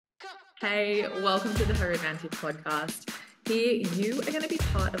Hey, welcome to the Her Advantage podcast. Here, you are going to be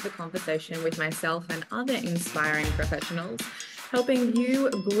part of the conversation with myself and other inspiring professionals, helping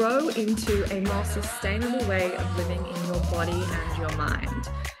you grow into a more sustainable way of living in your body and your mind.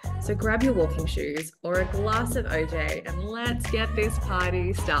 So grab your walking shoes or a glass of OJ and let's get this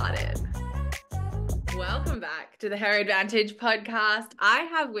party started. Welcome back to the Her Advantage podcast. I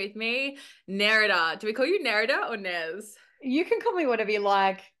have with me Nerida. Do we call you Nerida or Nez? You can call me whatever you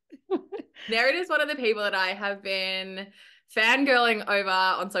like. Nerida is one of the people that I have been fangirling over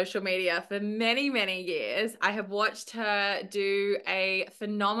on social media for many, many years. I have watched her do a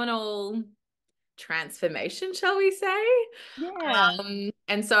phenomenal transformation, shall we say? Yeah.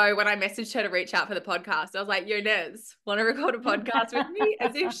 And so when I messaged her to reach out for the podcast, I was like, Yo, Nez, want to record a podcast with me?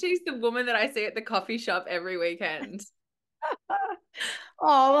 As if she's the woman that I see at the coffee shop every weekend. Oh,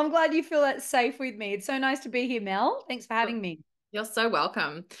 well, I'm glad you feel that safe with me. It's so nice to be here, Mel. Thanks for having me. You're so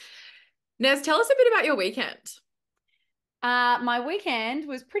welcome. Nez, tell us a bit about your weekend. My weekend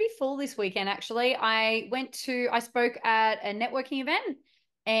was pretty full this weekend, actually. I spoke at a networking event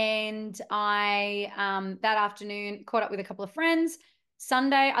and that afternoon caught up with a couple of friends.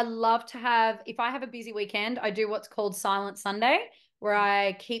 Sunday, I love to if I have a busy weekend, I do what's called Silent Sunday, where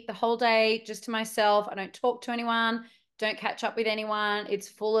I keep the whole day just to myself. I don't talk to anyone, don't catch up with anyone. It's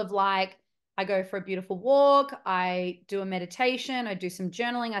full of I go for a beautiful walk, I do a meditation, I do some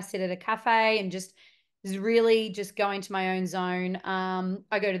journaling, I sit at a cafe and just is really just go into my own zone.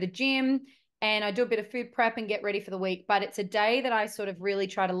 I go to the gym and I do a bit of food prep and get ready for the week. But it's a day that I sort of really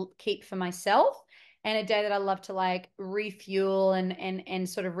try to keep for myself and a day that I love to refuel and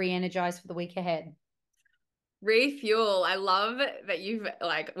sort of re-energize for the week ahead. Refuel. I love that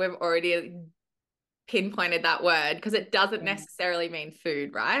we've already pinpointed that word because it doesn't Yeah. necessarily mean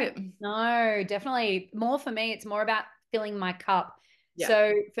food, right? No, definitely. More for me, it's more about filling my cup. Yeah.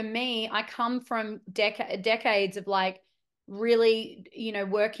 So for me, I come from decades of really,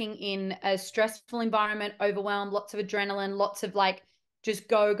 working in a stressful environment, overwhelmed, lots of adrenaline, lots of just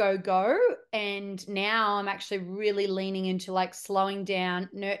go, go, go. And now I'm actually really leaning into slowing down,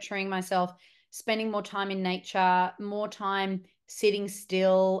 nurturing myself, spending more time in nature, more time sitting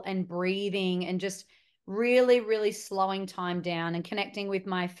still and breathing and just really, really slowing time down and connecting with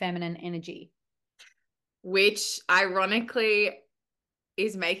my feminine energy. Which ironically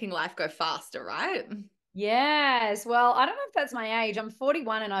is making life go faster, right? Yes. Well, I don't know if that's my age. I'm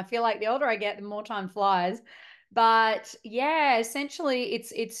 41 and I feel like the older I get, the more time flies. But yeah, essentially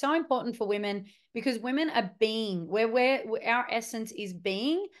it's so important for women because women are being where our essence is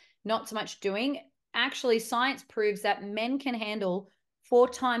being, not so much doing. Actually, science proves that men can handle 4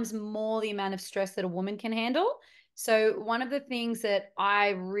 times more the amount of stress that a woman can handle. So one of the things that I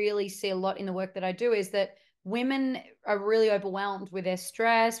really see a lot in the work that I do is that women are really overwhelmed with their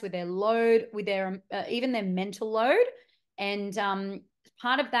stress, with their load, with their even their mental load. And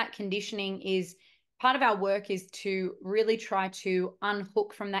part of that conditioning is part of our work is to really try to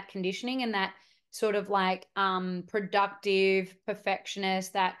unhook from that conditioning and that sort of productive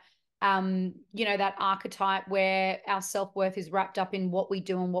perfectionist, that archetype where our self-worth is wrapped up in what we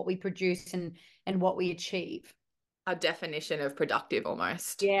do and what we produce and what we achieve. A definition of productive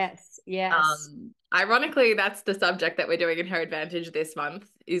almost. Yes, yes. Ironically, that's the subject that we're doing in Her Advantage this month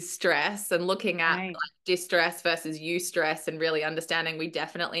is stress and looking at Right. distress versus eustress and really understanding we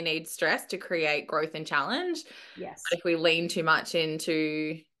definitely need stress to create growth and challenge. But Yes. if we lean too much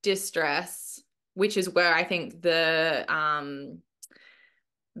into distress, which is where I think the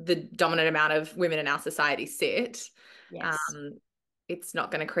dominant amount of women in our society sit, Yes. um, it's not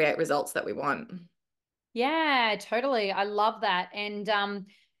going to create results that we want. Yeah, totally. I love that. And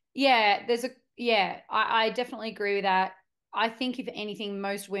yeah, I definitely agree with that. I think if anything,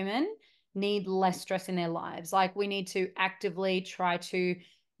 most women need less stress in their lives. Like we need to actively try to,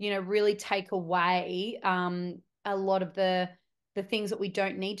 really take away a lot of the things that we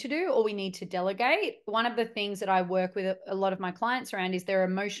don't need to do or we need to delegate. One of the things that I work with a lot of my clients around is their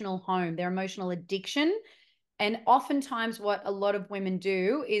emotional home, their emotional addiction. And oftentimes, what a lot of women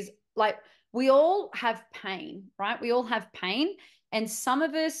do is we all have pain, right? We all have pain. And some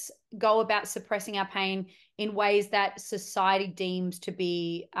of us go about suppressing our pain in ways that society deems to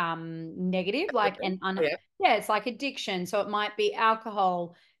be negative, Yeah. yeah, it's like addiction. So it might be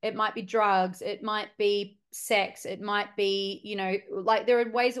alcohol, it might be drugs, it might be sex, it might be, there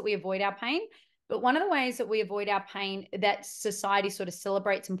are ways that we avoid our pain. But one of the ways that we avoid our pain that society sort of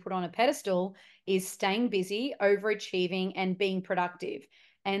celebrates and put on a pedestal is staying busy, overachieving, and being productive.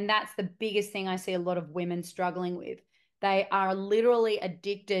 And that's the biggest thing I see a lot of women struggling with. They are literally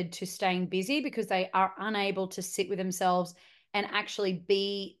addicted to staying busy because they are unable to sit with themselves and actually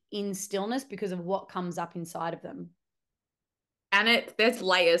be in stillness because of what comes up inside of them. And there's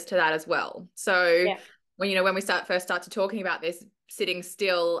layers to that as well. So Yeah. when we first start to talking about this sitting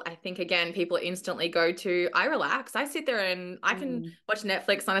still, I think again people instantly go to, I relax. I sit there and I can Mm. watch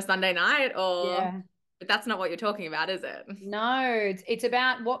Netflix on a Sunday night, Yeah. but that's not what you're talking about, is it? No, it's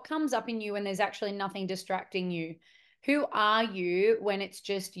about what comes up in you when there's actually nothing distracting you. Who are you when it's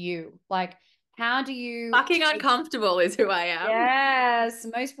just you? Like, how do you Fucking take? uncomfortable is who I am. Yes,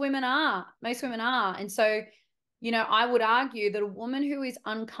 most women are. Most women are. And so, I would argue that a woman who is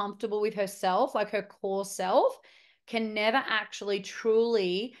uncomfortable with herself, like her core self, can never actually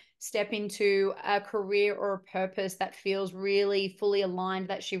truly step into a career or a purpose that feels really fully aligned,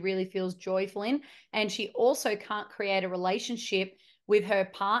 that she really feels joyful in. And she also can't create a relationship with her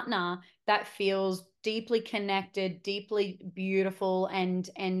partner that feels deeply connected, deeply beautiful, and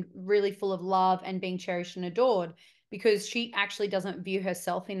really full of love and being cherished and adored, because she actually doesn't view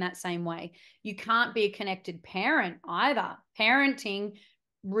herself in that same way. You can't be a connected parent either. Parenting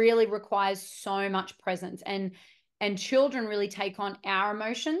really requires so much presence, and children really take on our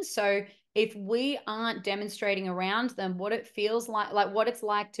emotions. So if we aren't demonstrating around them what it feels like what it's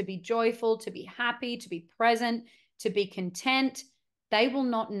like to be joyful, to be happy, to be present, to be content, they will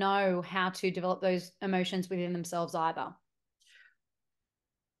not know how to develop those emotions within themselves either.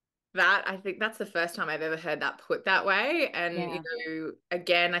 That I think that's the first time I've ever heard that put that way. And, Yeah.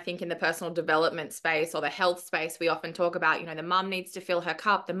 again, I think in the personal development space or the health space, we often talk about, the mum needs to fill her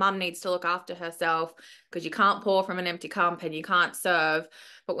cup, the mum needs to look after herself because you can't pour from an empty cup and you can't serve.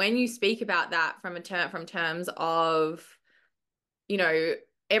 But when you speak about that from terms of, you know,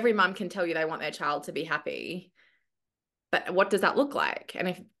 every mum can tell you they want their child to be happy. But what does that look like? And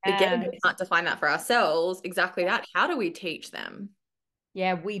if, again, we Yes. can't define that for ourselves, exactly Yeah. that, how do we teach them?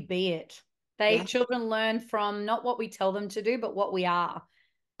 Yeah, we be it. Yeah. Children learn from not what we tell them to do, but what we are.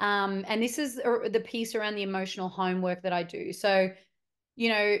 And this is the piece around the emotional homework that I do. So,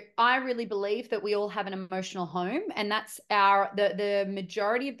 I really believe that we all have an emotional home, and that's the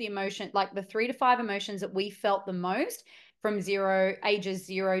majority of the emotion, like the 3 to 5 emotions that we felt the most from ages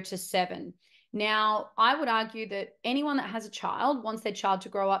 0 to 7. Now, I would argue that anyone that has a child wants their child to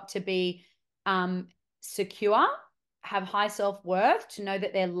grow up to be um, secure, have high self-worth, to know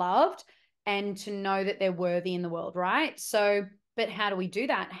that they're loved, and to know that they're worthy in the world, right? So, but how do we do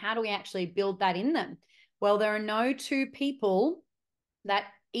that? How do we actually build that in them? Well, there are no two people that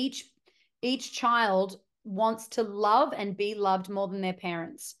each child wants to love and be loved more than their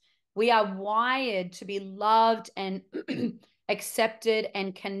parents. We are wired to be loved and accepted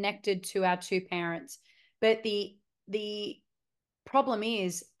and connected to our two parents. But the problem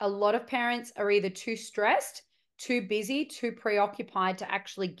is a lot of parents are either too stressed, too busy, too preoccupied to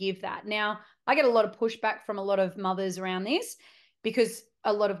actually give that. Now, I get a lot of pushback from a lot of mothers around this, because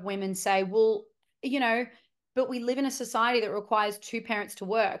a lot of women say, well, you know, but we live in a society that requires two parents to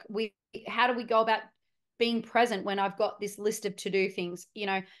work. How do we go about being present when I've got this list of to-do things?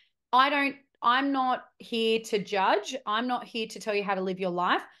 I'm not here to judge. I'm not here to tell you how to live your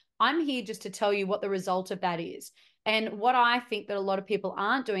life. I'm here just to tell you what the result of that is. And what I think that a lot of people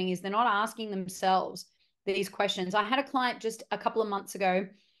aren't doing is they're not asking themselves these questions. I had a client just a couple of months ago.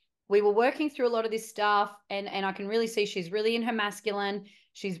 We were working through a lot of this stuff, and I can really see she's really in her masculine.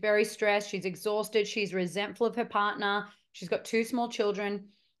 She's very stressed. She's exhausted. She's resentful of her partner. She's got 2 small children.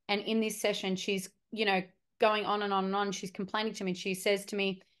 And in this session, she's, going on and on and on. She's complaining to me. She says to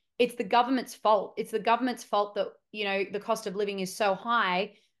me, it's the government's fault. It's the government's fault that, the cost of living is so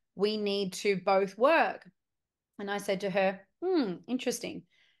high. We need to both work. And I said to her, interesting.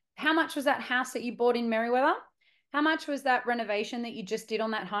 How much was that house that you bought in Merriweather? How much was that renovation that you just did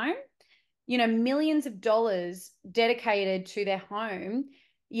on that home? Millions of dollars dedicated to their home.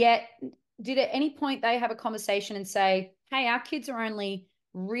 Yet, did at any point they have a conversation and say, hey, our kids are only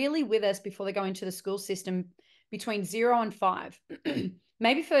really with us before they go into the school system between 0 and 5?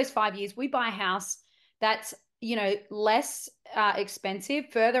 Maybe for those 5 years, we buy a house that's, less expensive,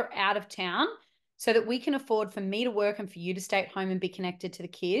 further out of town, so that we can afford for me to work and for you to stay at home and be connected to the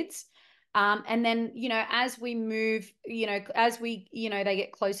kids. And then, as we move, they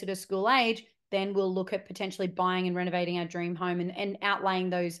get closer to school age, then we'll look at potentially buying and renovating our dream home, and outlaying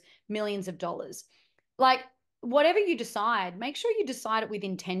those millions of dollars. Like, whatever you decide, make sure you decide it with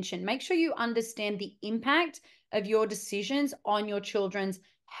intention. Make sure you understand the impact of your decisions on your children's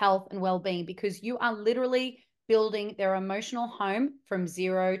health and well-being, because you are literally building their emotional home from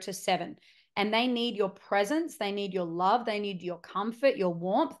 0 to 7. And they need your presence, they need your love, they need your comfort, your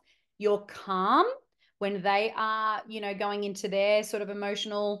warmth, your calm. When they are, going into their sort of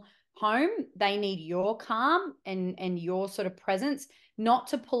emotional home, they need your calm and your sort of presence, not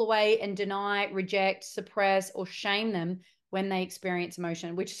to pull away and deny, reject, suppress, or shame them when they experience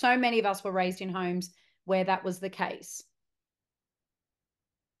emotion, which so many of us were raised in homes where that was the case.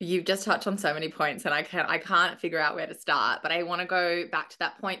 You've just touched on so many points and I can't figure out where to start, but I want to go back to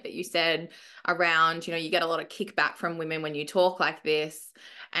that point that you said around, you get a lot of kickback from women when you talk like this,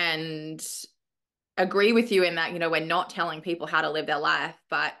 and agree with you in that, we're not telling people how to live their life,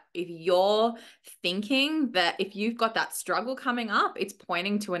 but if you're thinking that if you've got that struggle coming up, it's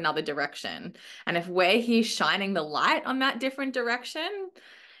pointing to another direction. And if we're here shining the light on that different direction,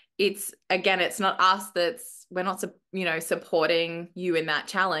 it's not us we're not, supporting you in that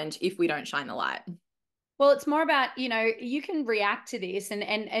challenge if we don't shine the light. Well, it's more about, you can react to this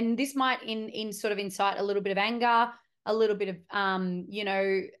and this might in sort of incite a little bit of anger, a little bit of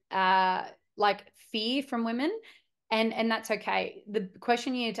like fear from women. And that's okay. The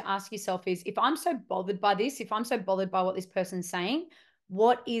question you need to ask yourself is, if I'm so bothered by this, if I'm so bothered by what this person's saying,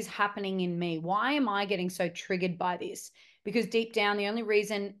 what is happening in me? Why am I getting so triggered by this? Because deep down, the only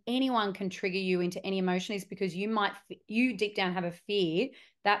reason anyone can trigger you into any emotion is because you deep down have a fear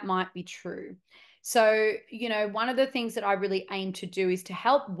that might be true. So, one of the things that I really aim to do is to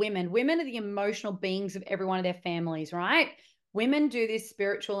help women. Women are the emotional beings of every one of their families, right? Women do this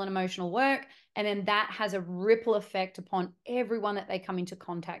spiritual and emotional work, and then that has a ripple effect upon everyone that they come into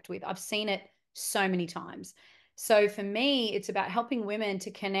contact with. I've seen it so many times. So for me, it's about helping women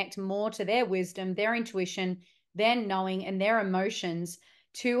to connect more to their wisdom, their intuition, their knowing, and their emotions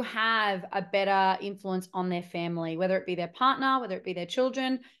to have a better influence on their family, whether it be their partner, whether it be their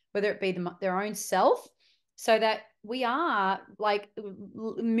children, whether it be their own self, so that we are like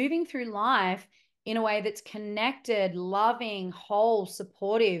moving through life in a way that's connected, loving, whole,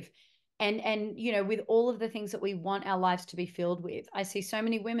 supportive, and with all of the things that we want our lives to be filled with. I see so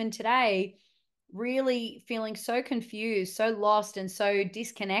many women today really feeling so confused, so lost, and so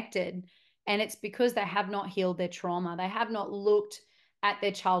disconnected. And it's because they have not healed their trauma. They have not looked at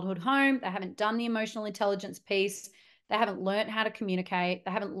their childhood home. They haven't done the emotional intelligence piece. They haven't learned how to communicate.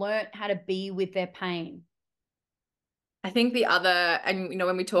 They haven't learned how to be with their pain. I think the other, and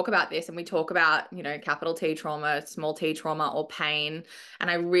when we talk about this and we talk about, capital T trauma, small t trauma, or pain, and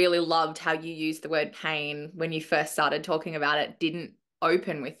I really loved how you used the word pain when you first started talking about it, didn't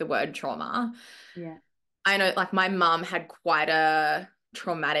open with the word trauma. Yeah. I know, like, my mum had quite a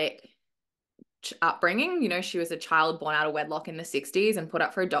traumatic upbringing. She was a child born out of wedlock in the 60s and put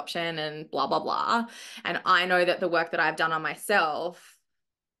up for adoption and blah, blah, blah. And I know that the work that I've done on myself,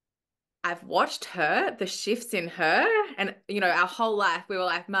 I've watched the shifts in her, and our whole life we were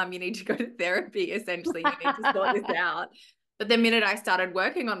like, Mum, you need to go to therapy, essentially. You need to sort this out. But the minute I started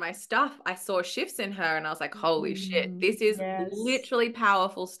working on my stuff, I saw shifts in her and I was like, holy shit, this is Yes. literally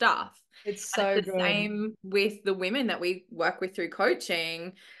powerful stuff. It's And so it's the good. same with the women that we work with through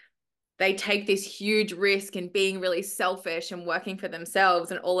coaching. They take this huge risk in being really selfish and working for themselves.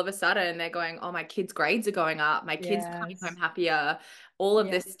 And all of a sudden they're going, oh, my kids' grades are going up. My kids are coming home Yes. happier. All of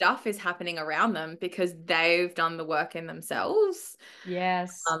Yeah. this stuff is happening around them because they've done the work in themselves.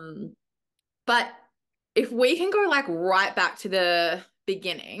 Yes. But if we can go like right back to the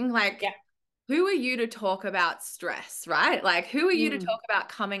beginning, like, Yeah. who are you to talk about stress, right? Like, who are you to Mm. talk about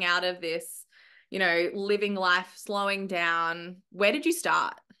coming out of this, living life, slowing down? Where did you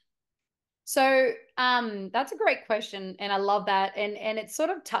start? So that's a great question, and I love that. And it sort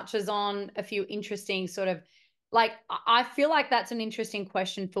of touches on a few interesting sort of like I feel like that's an interesting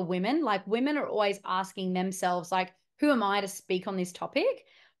question for women. Like women are always asking themselves, like, who am I to speak on this topic?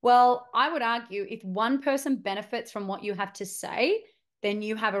 Well, I would argue if one person benefits from what you have to say, then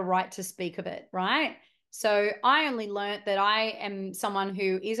you have a right to speak of it, right? So I only learned that I am someone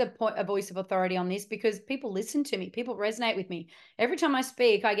who is a voice of authority on this because people listen to me, people resonate with me. Every time I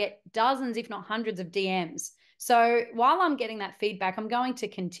speak, I get dozens, if not hundreds of DMs. So while I'm getting that feedback, I'm going to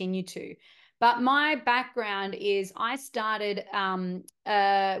continue to. But my background is I started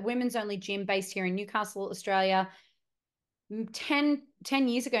a women's only gym based here in Newcastle, Australia, 10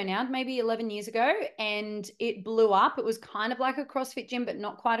 years ago now, maybe 11 years ago, and it blew up. It was kind of like a CrossFit gym, but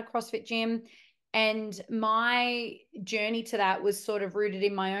not quite a CrossFit gym. And my journey to that was sort of rooted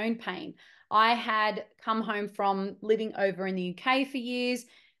in my own pain. I had come home from living over in the UK for years,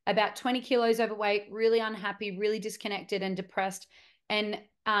 about 20 kilos overweight, really unhappy, really disconnected and depressed. And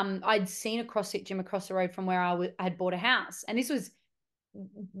I'd seen a CrossFit gym across the road from where I had bought a house. And this was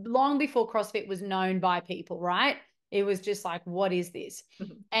long before CrossFit was known by people, right? It was just like, what is this?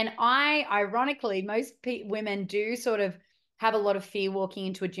 And ironically, most women do sort of have a lot of fear walking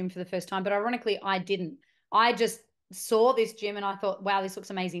into a gym for the first time, but ironically, I didn't. I just saw this gym and I thought, wow, this looks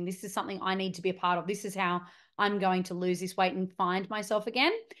amazing. This is something I need to be a part of. This is how I'm going to lose this weight and find myself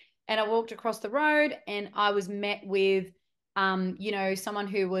again. And I walked across the road and I was met with, someone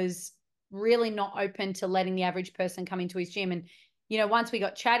who was really not open to letting the average person come into his gym. And, once we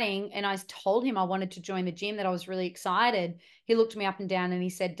got chatting and I told him I wanted to join the gym, that I was really excited, he looked me up and down and he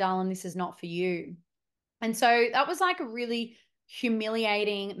said, "Darling, this is not for you." And so that was like a really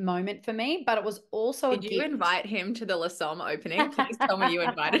humiliating moment for me, but it was also a Did you gift. invite him to the La Somme opening? Please tell me you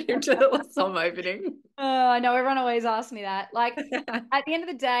invited him to the La Somme opening. I know everyone always asks me that. Like at the end of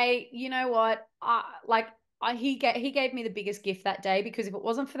the day, you know what? He gave me the biggest gift that day, because if it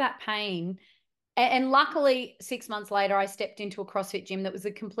wasn't for that pain, and luckily 6 months later, I stepped into a CrossFit gym that was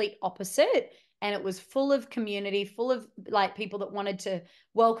the complete opposite. And it was full of community, full of like people that wanted to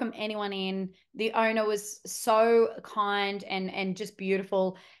welcome anyone in. The owner was so kind and just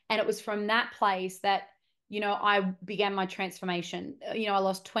beautiful. And it was from that place that, I began my transformation. I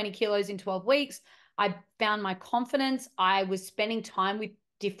lost 20 kilos in 12 weeks. I found my confidence. I was spending time with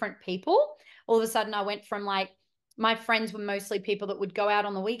different people. All of a sudden, I went from like, my friends were mostly people that would go out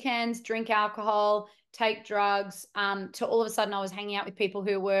on the weekends, drink alcohol, take drugs, to all of a sudden I was hanging out with people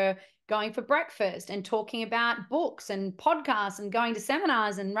who were going for breakfast and talking about books and podcasts and going to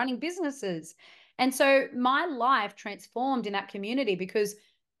seminars and running businesses. And so my life transformed in that community, because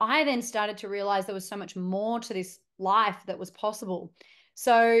I then started to realize there was so much more to this life that was possible.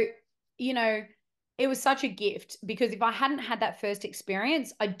 So, you know, it was such a gift, because if I hadn't had that first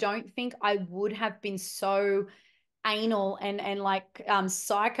experience, I don't think I would have been so anal and like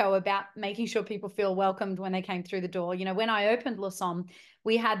psycho about making sure people feel welcomed when they came through the door. When I opened La Somme,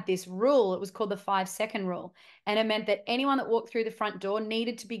 we had this rule. It was called the 5-second rule. And it meant that anyone that walked through the front door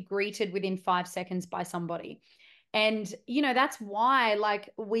needed to be greeted within 5 seconds by somebody. And, that's why like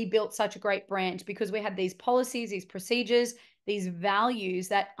we built such a great brand, because we had these policies, these procedures, these values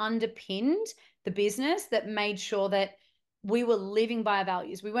that underpinned the business, that made sure that we were living by our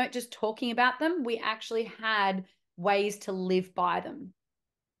values. We weren't just talking about them. We actually had ways to live by them.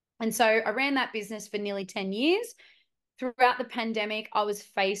 And so I ran that business for nearly 10 years. Throughout the pandemic, I was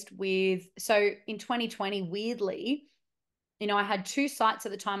faced with, so in 2020, weirdly, I had 2 sites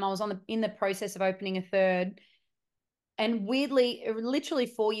at the time. I was in the process of opening a third. And weirdly, literally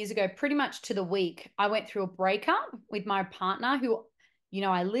 4 years ago, pretty much to the week, I went through a breakup with my partner who,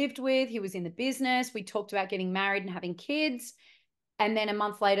 I lived with. He was in the business. We talked about getting married and having kids. And then a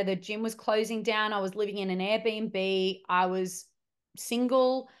month later, the gym was closing down. I was living in an Airbnb. I was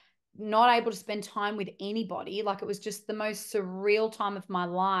single, not able to spend time with anybody. Like, it was just the most surreal time of my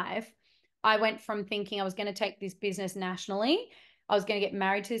life. I went from thinking I was going to take this business nationally, I was going to get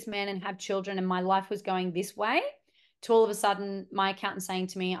married to this man and have children, and my life was going this way, to all of a sudden my accountant saying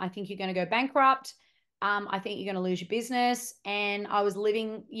to me, "I think you're going to go bankrupt. I think you're going to lose your business." And I was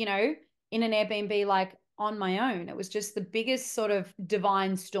living, in an Airbnb, like on my own. It was just the biggest sort of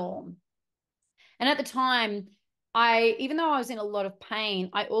divine storm. And at the time, even though I was in a lot of pain,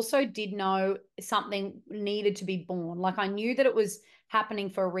 I also did know something needed to be born. Like, I knew that it was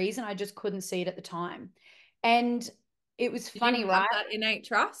happening for a reason. I just couldn't see it at the time. And it was Did you funny, have right? that innate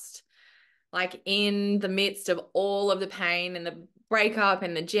trust? Like in the midst of all of the pain and the breakup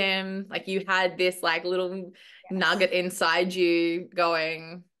and the gym, like you had this like little Yes. nugget inside you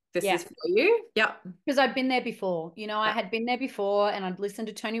going, this Yeah. is for you. Yep. Because I'd been there before. I Yep. had been there before, and I'd listened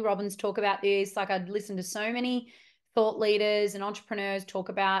to Tony Robbins talk about this. Like, I'd listened to so many thought leaders and entrepreneurs talk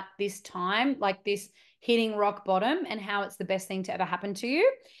about this time, like this hitting rock bottom, and how it's the best thing to ever happen to you.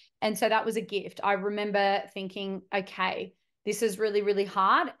 And so that was a gift. I remember thinking, okay, this is really, really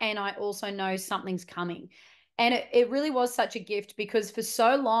hard. And I also know something's coming. And it really was such a gift, because for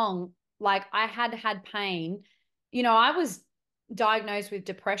so long, like, I had pain. I was diagnosed with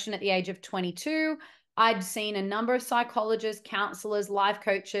depression at the age of 22. I'd seen a number of psychologists, counselors, life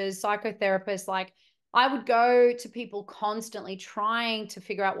coaches, psychotherapists. Like, I would go to people constantly trying to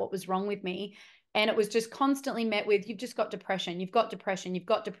figure out what was wrong with me. And it was just constantly met with, "You've just got depression. You've got depression. You've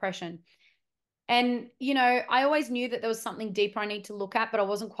got depression." And, I always knew that there was something deeper I need to look at, but I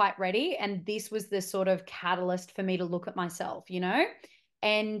wasn't quite ready. And this was the sort of catalyst for me to look at myself.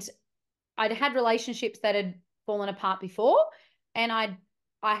 And I'd had relationships that had fallen apart before, and I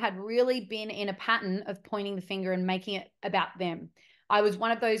had really been in a pattern of pointing the finger and making it about them. I was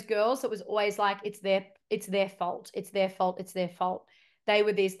one of those girls that was always like, it's their fault, it's their fault, it's their fault. They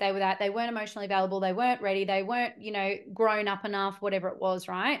were this, they were that, they weren't emotionally available, they weren't ready, they weren't, grown up enough, whatever it was,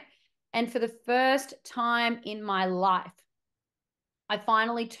 right? And for the first time in my life, I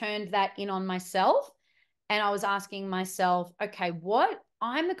finally turned that in on myself. And I was asking myself, okay,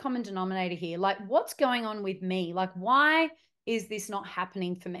 I'm the common denominator here. Like, what's going on with me? Like, why is this not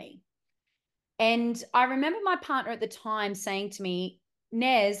happening for me? And I remember my partner at the time saying to me,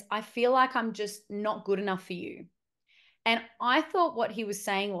 Nez, I feel like I'm just not good enough for you. And I thought what he was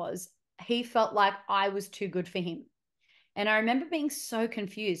saying was he felt like I was too good for him. And I remember being so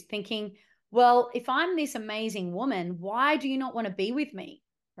confused, thinking, well, if I'm this amazing woman, why do you not want to be with me?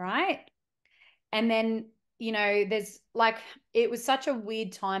 Right. And then, there's like, it was such a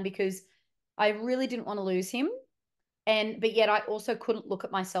weird time because I really didn't want to lose him. But yet I also couldn't look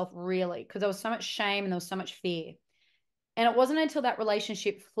at myself really because there was so much shame and there was so much fear. And it wasn't until that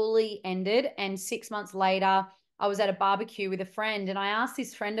relationship fully ended. And 6 months later, I was at a barbecue with a friend and I asked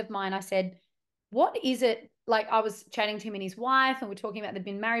this friend of mine, I said, what is it? Like I was chatting to him and his wife, and we're talking about they've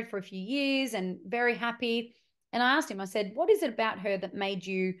been married for a few years and very happy. And I asked him, I said, what is it about her that made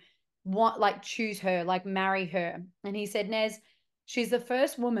you want, like, choose her, like, marry her? And he said, Nez, she's the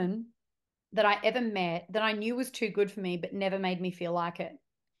first woman that I ever met that I knew was too good for me, but never made me feel like it.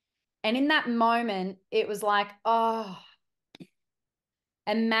 And in that moment, it was like, oh,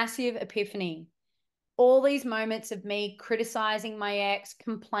 a massive epiphany. All these moments of me criticizing my ex,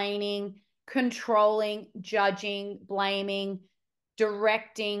 complaining, controlling, judging, blaming,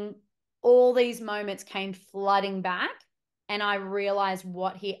 directing, all these moments came flooding back. And I realized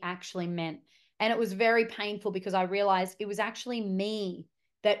what he actually meant. And it was very painful because I realized it was actually me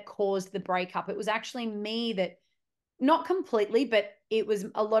that caused the breakup. It was actually me that, not completely, but it was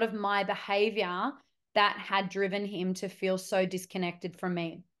a lot of my behavior that had driven him to feel so disconnected from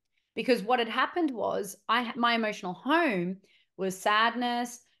me. Because what had happened was my emotional home was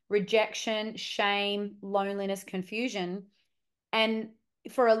sadness, rejection, shame, loneliness, confusion. And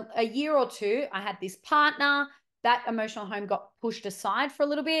for a year or two, I had this partner. That emotional home got pushed aside for a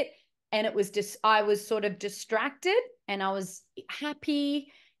little bit. And it was just, I was sort of distracted and I was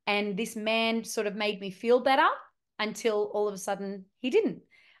happy. And this man sort of made me feel better until all of a sudden he didn't.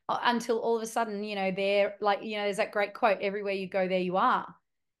 Until all of a sudden, there, like, there's that great quote, everywhere you go, there you are.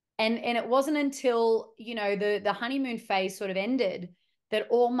 And it wasn't until, the honeymoon phase sort of ended that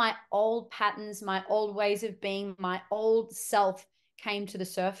all my old patterns, my old ways of being, my old self came to the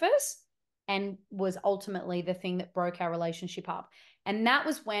surface and was ultimately the thing that broke our relationship up. And that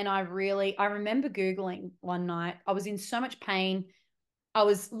was when I remember Googling one night. I was in so much pain. I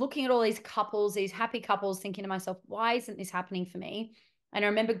was looking at all these couples, these happy couples, thinking to myself, why isn't this happening for me? And I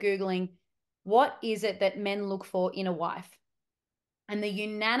remember Googling, what is it that men look for in a wife? And the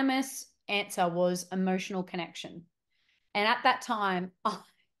unanimous answer was emotional connection. And at that time,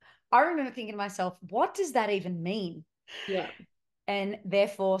 I remember thinking to myself, what does that even mean? Yeah. And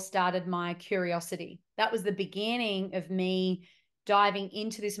therefore started my curiosity. That was the beginning of me diving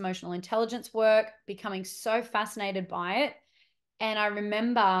into this emotional intelligence work, becoming so fascinated by it. And I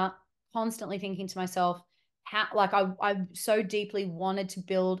remember constantly thinking to myself, how, like, I so deeply wanted to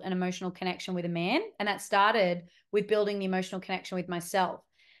build an emotional connection with a man. And that started with building the emotional connection with myself.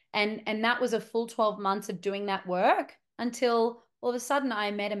 And that was a full 12 months of doing that work until all of a sudden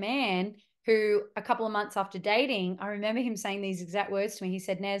I met a man who, a couple of months after dating, I remember him saying these exact words to me. He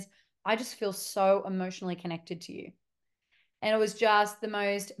said, Nez, I just feel so emotionally connected to you. And it was just the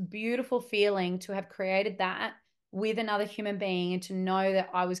most beautiful feeling to have created that with another human being and to know that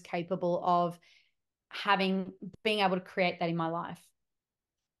I was capable of being able to create that in my life.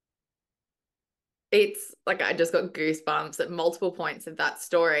 It's like I just got goosebumps at multiple points of that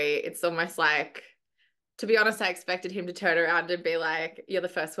story. It's almost like, to be honest, I expected him to turn around and be like, "You're the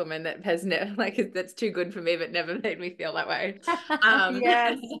first woman that has never like that's too good for me, but never made me feel that way." Um,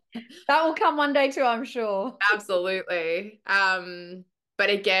 Yes, that will come one day too, I'm sure. absolutely. But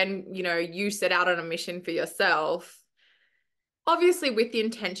again, you set out on a mission for yourself, obviously with the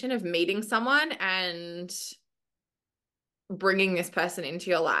intention of meeting someone and bringing this person into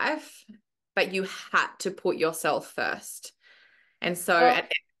your life, but you had to put yourself first. And so, Well,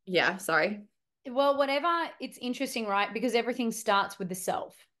 yeah, sorry. whatever, it's interesting, right? Because everything starts with the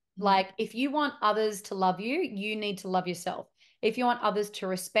self. Mhm. Like, if you want others to love you, you need to love yourself. If you want others to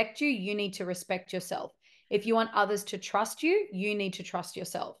respect you, you need to respect yourself. If you want others to trust you, you need to trust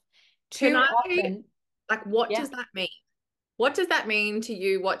yourself. Can Too I, often, like, what yeah. does that mean? What does that mean to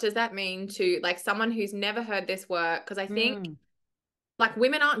you? What does that mean to like someone who's never heard this work? Because I think Mm. like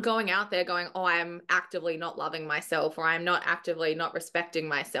women aren't going out there going, oh, I'm actively not loving myself or I'm not actively not respecting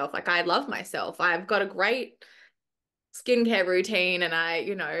myself. Like I love myself. I've got a great skincare routine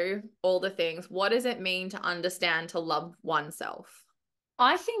and all the things. What does it mean to understand to love oneself?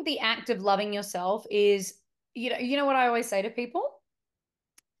 I think the act of loving yourself is, you know what I always say to people?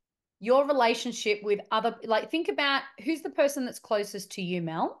 Your relationship with other, like, think about who's the person that's closest to you,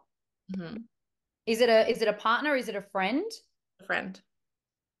 Mel? Mhm. Is it a partner? Is it a friend? A friend.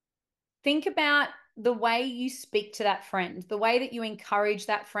 think about the way you speak to that friend, the way that you encourage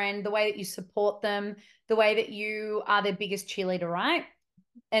that friend, the way that you support them, the way that you are their biggest cheerleader, right?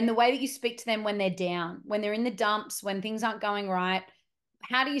 And the way that you speak to them when they're down, when they're in the dumps, when things aren't going right.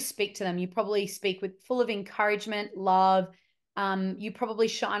 How do you speak to them? You probably speak with full of encouragement, love. You probably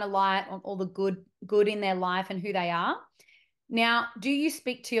shine a light on all the good in their life and who they are. Now, do you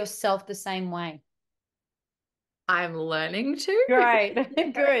speak to yourself the same way? I'm learning to. Great.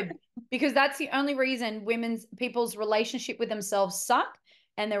 Good. Because that's the only reason people's relationship with themselves suck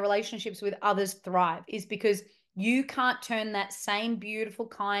and their relationships with others thrive is because you can't turn that same beautiful,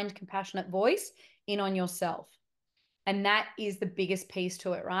 kind, compassionate voice in on yourself. And that is the biggest piece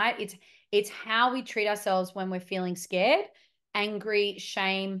to it, right? It's how we treat ourselves when we're feeling scared, angry,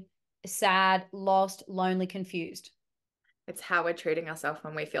 shame, sad, lost, lonely, confused. It's how we're treating ourselves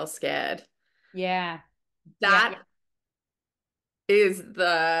when we feel scared. Yeah. Yeah. That is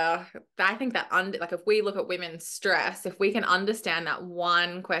I think that under like if we look at women's stress, if we can understand that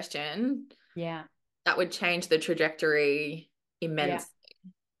one question, Yeah. that would change the trajectory Yeah. immensely.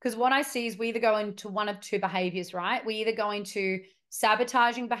 Because what I see is we either go into one of two behaviors, right? We either go into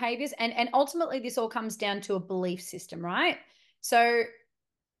sabotaging behaviors, and ultimately this all comes down to a belief system, right? So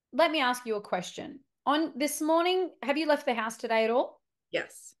let me ask you a question. On this morning, have you left the house today at all?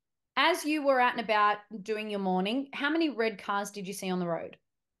 Yes. As you were out and about doing your morning, how many red cars did you see on the road?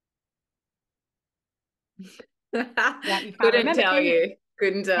 Yeah, you can't Couldn't remember, tell can you? you.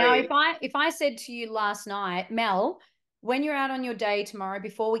 Couldn't tell Now, you. if I said to you last night, Mel, when you're out on your day tomorrow,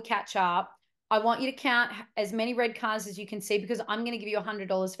 before we catch up, I want you to count as many red cars as you can see because I'm going to give you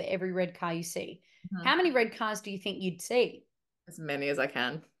 $100 for every red car you see. How Mhm. many red cars do you think you'd see? As many as I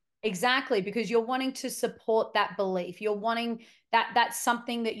can. Exactly, because you're wanting to support that belief. You're wanting that's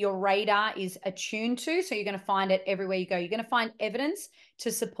something that your radar is attuned to. So you're going to find it everywhere you go. You're going to find evidence to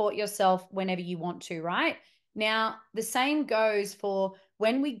support yourself whenever you want to, right? Now, the same goes for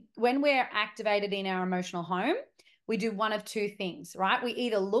when we're activated in our emotional home, we do one of two things, right? We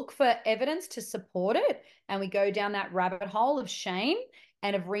either look for evidence to support it and we go down that rabbit hole of shame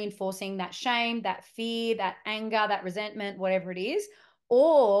and of reinforcing that shame, that fear, that anger, that resentment, whatever it is,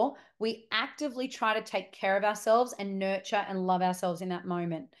 or we actively try to take care of ourselves and nurture and love ourselves in that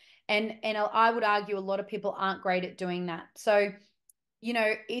moment. And I would argue a lot of people aren't great at doing that. So,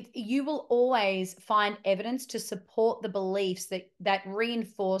 you will always find evidence to support the beliefs that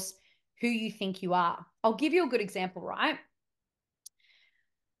reinforce who you think you are. I'll give you a good example, right?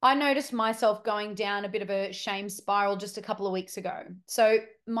 I noticed myself going down a bit of a shame spiral just a couple of weeks ago. So,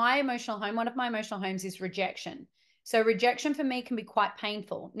 one of my emotional homes is rejection. So, rejection for me can be quite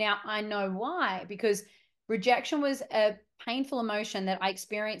painful. Now, I know why, because rejection was a painful emotion that I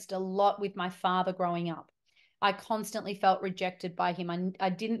experienced a lot with my father growing up. I constantly felt rejected by him. I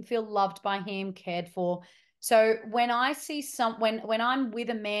didn't feel loved by him, cared for. So, when I'm with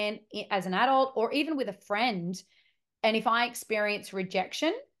a man as an adult or even with a friend, and if I experience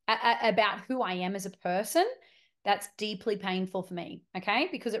rejection about who I am as a person, that's deeply painful for me. Okay.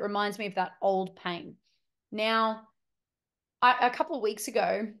 Because it reminds me of that old pain. Now, a couple of weeks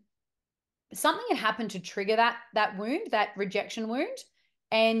ago, something had happened to trigger that wound, that rejection wound.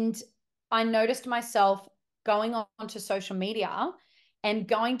 And I noticed myself going onto social media and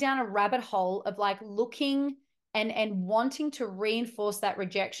going down a rabbit hole of like looking and wanting to reinforce that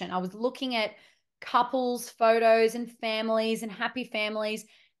rejection. I was looking at couples, photos, and families and happy families,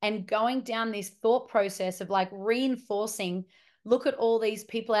 and going down this thought process of like reinforcing. Look at all these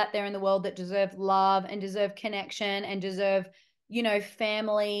people out there in the world that deserve love and deserve connection and deserve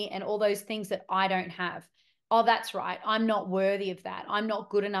family and all those things that I don't have. Oh, that's right. I'm not worthy of that. I'm not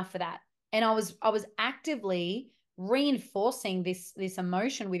good enough for that. And I was actively reinforcing this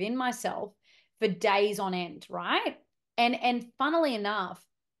emotion within myself for days on end, right? And funnily enough,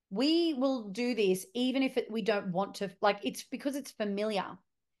 we will do this even if we don't want to, like it's because it's familiar.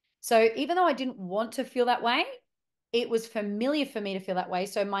 So even though I didn't want to feel that way, it was familiar for me to feel that way.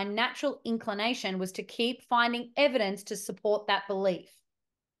 So my natural inclination was to keep finding evidence to support that belief.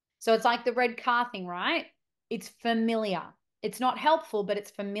 So it's like the red car thing, right? It's familiar. It's not helpful, but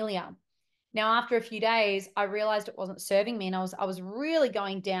it's familiar. Now, after a few days, I realized it wasn't serving me, and I was really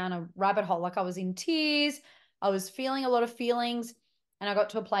going down a rabbit hole. Like I was in tears, I was feeling a lot of feelings, and I got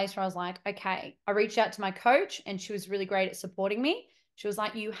to a place where I was like, okay. I reached out to my coach, and she was really great at supporting me. She was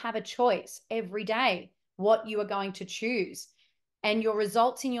like, you have a choice every day what you are going to choose, and your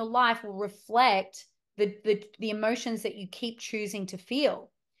results in your life will reflect the emotions that you keep choosing to feel.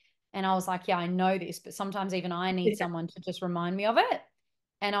 And I was like, yeah, I know this, but sometimes even I need Yeah. someone to just remind me of it.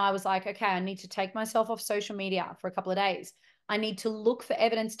 And I was like, okay, I need to take myself off social media for a couple of days. I need to look for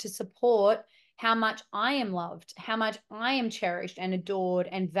evidence to support how much I am loved, how much I am cherished and adored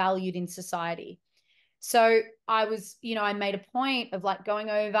and valued in society. So I was, I made a point of like going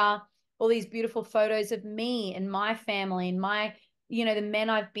over all these beautiful photos of me and my family and my, the men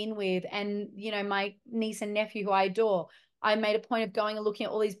I've been with and, my niece and nephew who I adore. I made a point of going and looking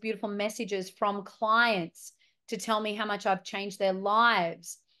at all these beautiful messages from clients to tell me how much I've changed their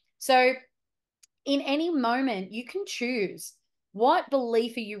lives. So in any moment, you can choose what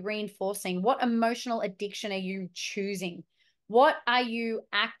belief are you reinforcing? What emotional addiction are you choosing? What are you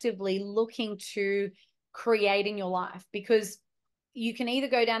actively looking to create in your life? Because you can either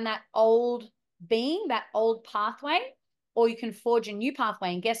go down that old being, that old pathway, or you can forge a new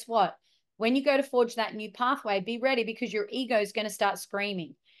pathway. And guess what? When you go to forge that new pathway, be ready because your ego is going to start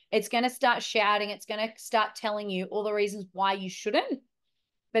screaming. It's going to start shouting. It's going to start telling you all the reasons why you shouldn't.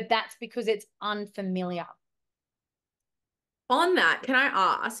 But that's because it's unfamiliar. On that, can I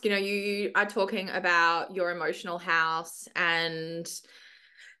ask, you are talking about your emotional house and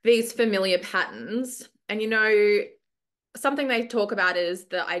these familiar patterns. And, something they talk about is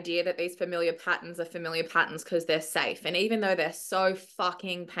the idea that these familiar patterns are familiar patterns because they're safe. And even though they're so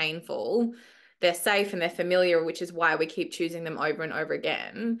fucking painful, they're safe and they're familiar, which is why we keep choosing them over and over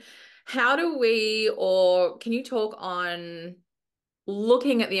again. How do we, or can you talk on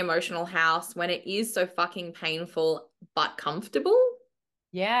looking at the emotional house when it is so fucking painful but comfortable?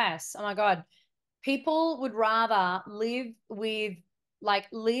 Yes. Oh my God. People would rather live with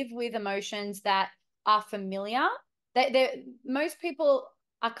emotions that are familiar. Most people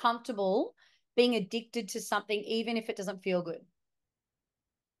are comfortable being addicted to something, even if it doesn't feel good.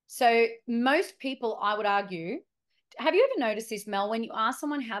 So most people, I would argue, have you ever noticed this, Mel, when you ask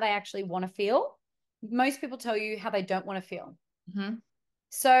someone how they actually want to feel, most people tell you how they don't want to feel. Mm-hmm.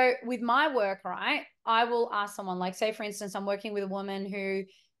 So with my work, right, I will ask someone, like, say, for instance, I'm working with a woman who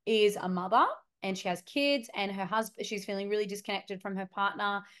is a mother and she has kids and her husband, she's feeling really disconnected from her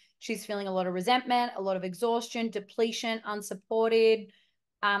partner. She's feeling a lot of resentment, a lot of exhaustion, depletion, unsupported.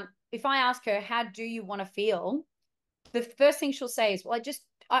 If I ask her, how do you want to feel? The first thing she'll say is, well,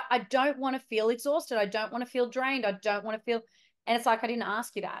 I don't want to feel exhausted. I don't want to feel drained. I don't want to feel. And it's like, I didn't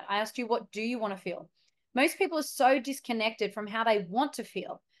ask you that. I asked you, what do you want to feel? Most people are so disconnected from how they want to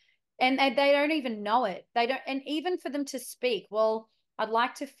feel and they don't even know it. They don't. And even for them to speak, well, I'd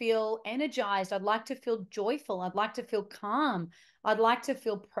like to feel energized. I'd like to feel joyful. I'd like to feel calm. I'd like to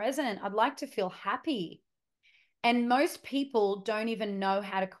feel present. I'd like to feel happy. And most people don't even know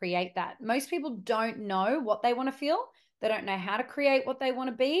how to create that. Most people don't know what they want to feel. They don't know how to create what they want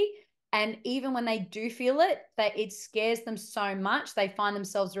to be. And even when they do feel it, that it scares them so much, they find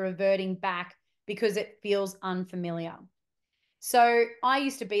themselves reverting back because it feels unfamiliar. So I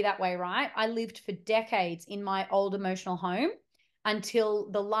used to be that way, right? I lived for decades in my old emotional home until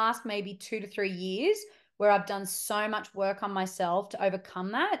the last maybe 2 to 3 years, where I've done so much work on myself to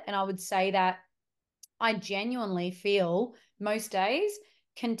overcome that. And I would say that I genuinely feel most days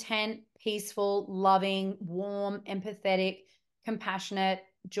content, peaceful, loving, warm, empathetic, compassionate,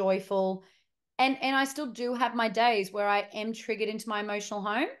 joyful. And I still do have my days where I am triggered into my emotional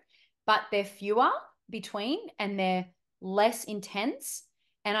home, but they're fewer between and they're less intense.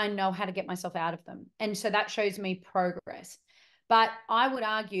 And I know how to get myself out of them. And so that shows me progress. But I would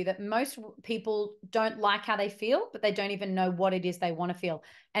argue that most people don't like how they feel, but they don't even know what it is they want to feel.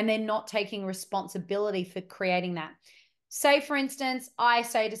 And they're not taking responsibility for creating that. Say, for instance, I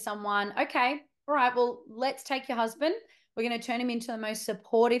say to someone, okay, all right, well, let's take your husband. We're going to turn him into the most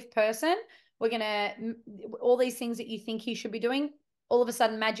supportive person. We're going to, all these things that you think he should be doing, all of a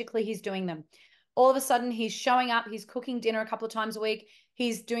sudden, magically, he's doing them. All of a sudden, he's showing up, he's cooking dinner a couple of times a week,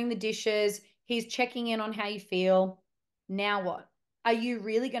 he's doing the dishes, he's checking in on how you feel. Now what? Are you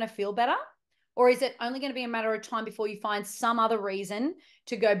really going to feel better? Or is it only going to be a matter of time before you find some other reason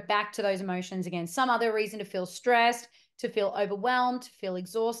to go back to those emotions again? Some other reason to feel stressed, to feel overwhelmed, to feel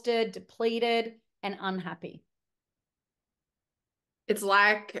exhausted, depleted, and unhappy. It's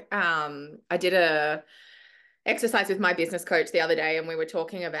like I did a exercise with my business coach the other day and we were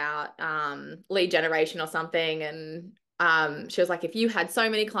talking about lead generation or something, and she was like, if you had so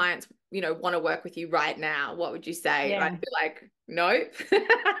many clients want to work with you right now, what would you say? And Yeah. I'd be like, nope.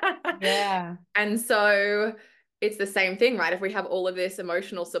 Yeah. And so it's the same thing, right? If we have all of this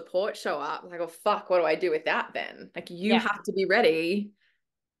emotional support show up, like, oh fuck, what do I do with that then? Like, you Yeah. have to be ready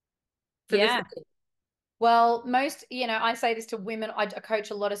for this. Yeah. Well, most, I say this to women. I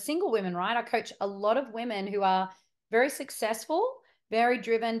coach a lot of single women, right? I coach a lot of women who are very successful, very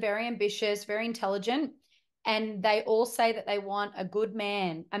driven, very ambitious, very intelligent. And they all say that they want a good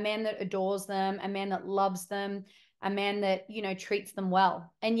man, a man that adores them, a man that loves them, a man that, treats them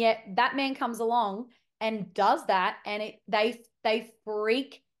well. And yet that man comes along and does that, and they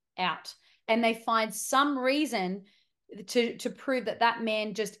freak out, and they find some reason to prove that that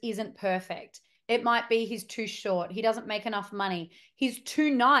man just isn't perfect. It might be he's too short. He doesn't make enough money. He's too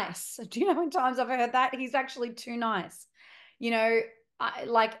nice. Do you know how many times I've heard that? He's actually too nice. You know,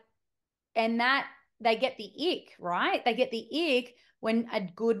 like, and that they get the ick, right? They get the ick when a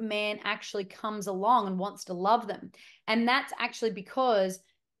good man actually comes along and wants to love them. And that's actually because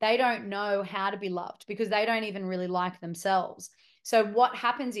they don't know how to be loved, because they don't even really like themselves. So what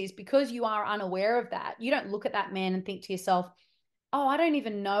happens is, because you are unaware of that, you don't look at that man and think to yourself, oh, I don't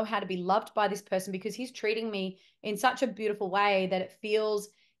even know how to be loved by this person because he's treating me in such a beautiful way that it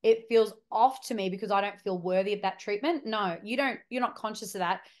feels off to me because I don't feel worthy of that treatment. No, you're not conscious of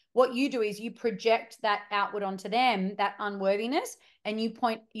that. What you do is you project that outward onto them, that unworthiness, and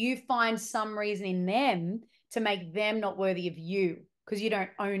you find some reason in them to make them not worthy of you because you don't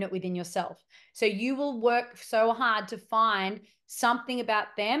own it within yourself. So you will work so hard to find something about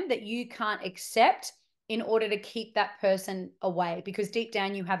them that you can't accept in order to keep that person away, because deep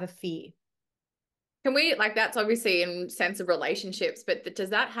down you have a fear. Can we, like, that's obviously in sense of relationships, but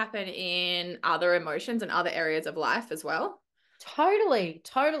does that happen in other emotions and other areas of life as well? Totally,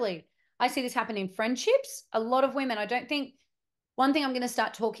 totally. I see this happen in friendships. A lot of women, I don't think, one thing I'm going to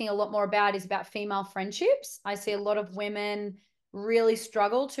start talking a lot more about is about female friendships. I see a lot of women really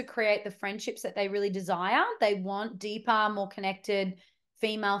struggle to create the friendships that they really desire. They want deeper, more connected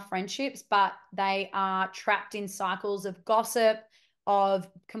female friendships, but they are trapped in cycles of gossip, of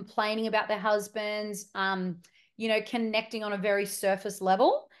complaining about their husbands, connecting on a very surface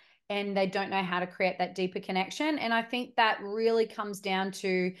level, and they don't know how to create that deeper connection. And I think that really comes down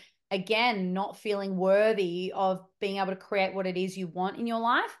to, again, not feeling worthy of being able to create what it is you want in your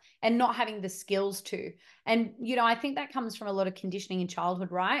life, and not having the skills to. And, I think that comes from a lot of conditioning in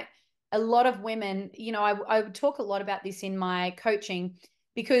childhood, right? A lot of women, I would talk a lot about this in my coaching,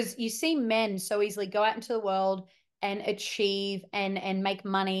 because you see men so easily go out into the world and achieve and make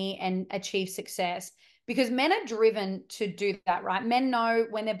money and achieve success, because men are driven to do that, right? Men know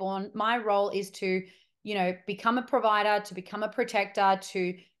when they're born, my role is to, become a provider, to become a protector,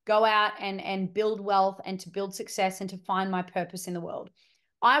 to go out and build wealth and to build success and to find my purpose in the world.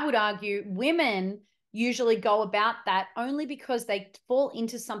 I would argue women usually go about that only because they fall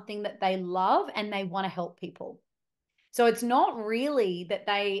into something that they love and they want to help people. So it's not really that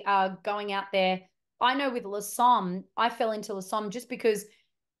they are going out there. I know with Lasom, I fell into Lasom just because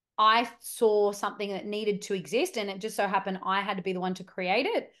I saw something that needed to exist, and it just so happened I had to be the one to create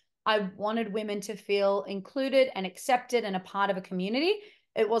it. I wanted women to feel included and accepted and a part of a community.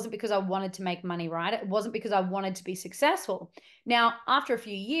 It wasn't because I wanted to make money, right? It wasn't because I wanted to be successful. Now, after a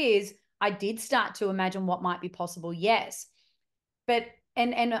few years, I did start to imagine what might be possible, yes. But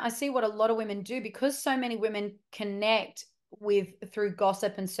and I see what a lot of women do, because so many women connect with through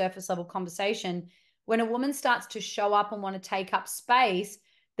gossip and surface level conversation. When a woman starts to show up and want to take up space,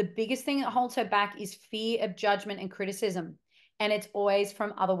 the biggest thing that holds her back is fear of judgment and criticism. And it's always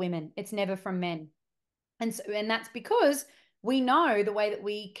from other women. It's never from men. And that's because we know the way that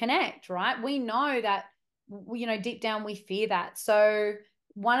we connect, right? We know that, deep down we fear that. So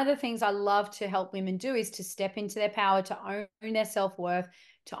one of the things I love to help women do is to step into their power, to own their self-worth,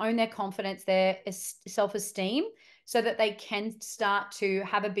 to own their confidence, their self-esteem, so that they can start to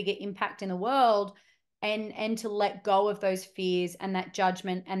have a bigger impact in the world, and to let go of those fears and that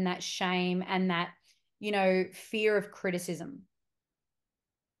judgment and that shame and that, fear of criticism.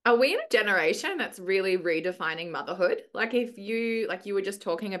 Are we in a generation that's really redefining motherhood? Like, if you, like you were just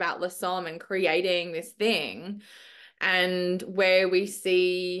talking about Lasom and creating this thing, and where we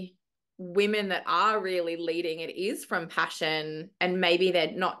see women that are really leading, it is from passion, and maybe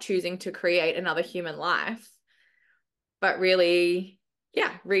they're not choosing to create another human life, but really,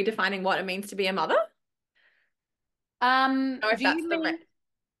 yeah, redefining what it means to be a mother. I don't know if Do that's you the mean, I don't know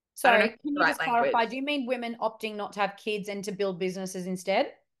sorry, if can that's the you right just clarify? language. Do you mean women opting not to have kids and to build businesses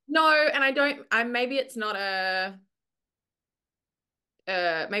instead? No, and I don't. I maybe it's not a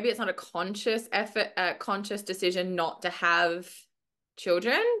maybe it's not a conscious effort, a conscious decision not to have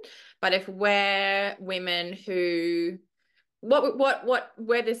children, but if we're women who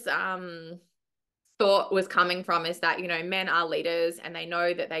where this thought was coming from is that, men are leaders and they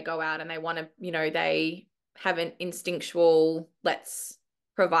know that they go out and they want to, they have an instinctual, let's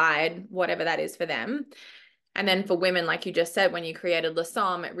provide whatever that is for them. And then for women, like you just said, when you created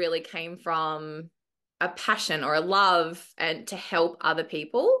Lasom, it really came from a passion or a love and to help other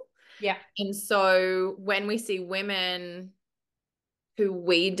people. Yeah. And so when we see women who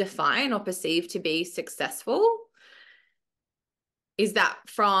we define or perceive to be successful, is that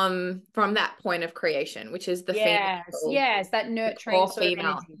from that point of creation, which is the Yes, female, yes, that the nurturing core sort of female.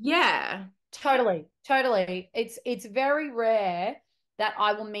 energy. Yeah. Totally, totally. It's very rare that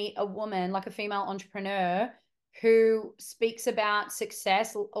I will meet a woman, like a female entrepreneur, who speaks about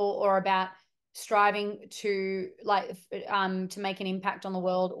success or about striving to to make an impact on the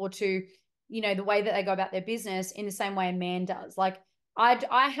world, or to, the way that they go about their business in the same way a man does. Like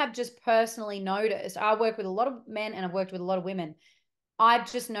I have just personally noticed, I work with a lot of men and I've worked with a lot of women. I've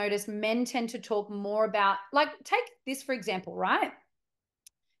just noticed men tend to talk more about, like, take this for example, right?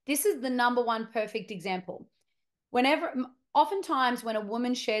 This is the number one perfect example. Oftentimes, when a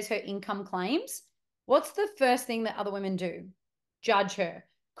woman shares her income claims, what's the first thing that other women do? Judge her,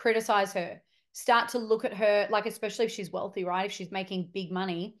 criticize her, start to look at her, like, especially if she's wealthy, right? If she's making big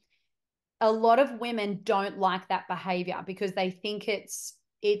money. A lot of women don't like that behavior because they think it's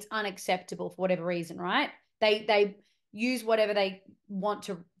unacceptable for whatever reason, right? They use whatever they want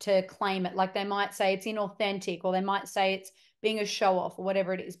to claim it. Like they might say it's inauthentic, or they might say it's being a show off, or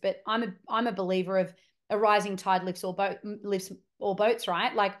whatever it is. But I'm a believer of a rising tide lifts all boats,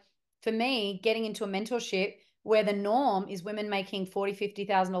 right? Like for me, getting into a mentorship where the norm is women making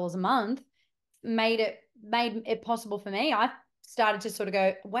 $40,000-$50,000 a month made it possible for me. I started to sort of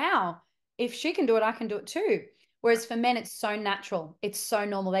go, wow, if she can do it, I can do it too. Whereas for men, it's so natural. It's so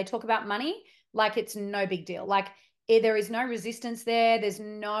normal. They talk about money like it's no big deal. Like there is no resistance there. There's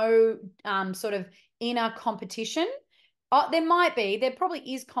no sort of inner competition. There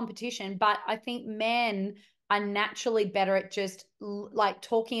probably is competition, but I think men are naturally better at just like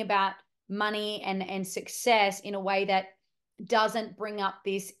talking about money and success in a way that doesn't bring up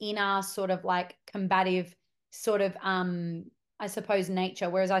this inner sort of like combative sort of I suppose nature,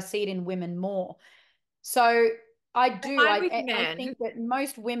 whereas I see it in women more. So I'm with I men. think that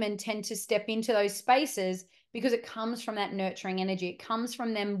most women tend to step into those spaces because it comes from that nurturing energy. It comes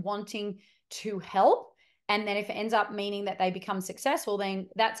from them wanting to help. And then if it ends up meaning that they become successful, then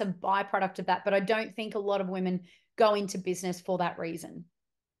that's a byproduct of that. But I don't think a lot of women go into business for that reason.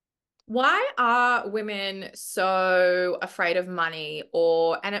 Why are women so afraid of money,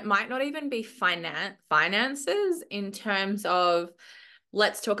 and it might not even be finances in terms of,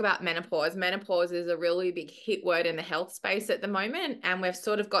 let's talk about menopause. Menopause is a really big hit word in the health space at the moment. And we've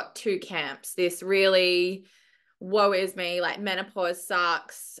sort of got two camps. This really, woe is me, like menopause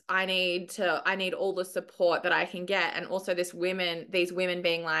sucks. I need all the support that I can get. And also these women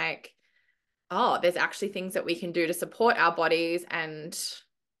being like, oh, there's actually things that we can do to support our bodies and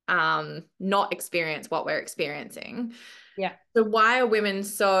not experience what we're experiencing. Yeah. So why are women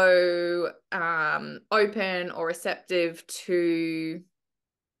so open or receptive to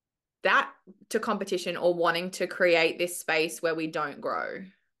that, to competition, or wanting to create this space where we don't grow?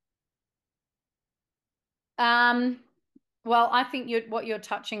 Um, well, I think what you're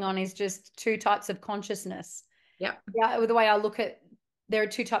touching on is just two types of consciousness. Yep. Yeah, with the way I look at, there are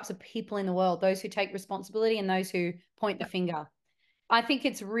two types of people in the world: those who take responsibility and those who point the Yep. finger. I think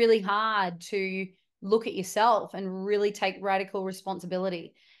it's really hard to look at yourself and really take radical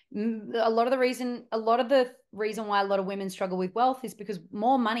responsibility. A lot of the reason why a lot of women struggle with wealth is because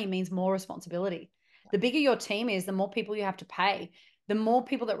more money means more responsibility. The bigger your team is, the more people you have to pay, the more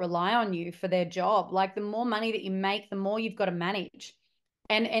people that rely on you for their job. Like the more money that you make, the more you've got to manage.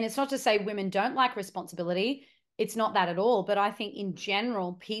 And it's not to say women don't like responsibility. It's not that at all. But I think in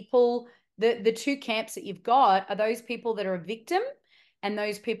general, the two camps that you've got are those people that are a victim and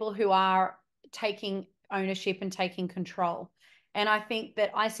those people who are taking ownership and taking control. And I think that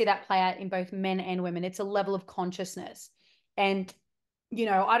I see that play out in both men and women. It's a level of consciousness. And,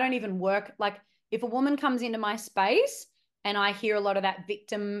 I don't even work like, if a woman comes into my space and I hear a lot of that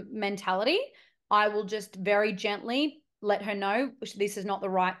victim mentality, I will just very gently let her know this is not the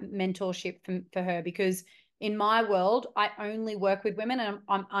right mentorship for her, because in my world, I only work with women, and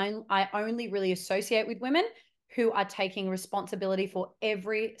I only really associate with women who are taking responsibility for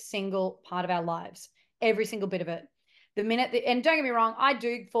every single part of our lives, every single bit of it. And don't get me wrong, I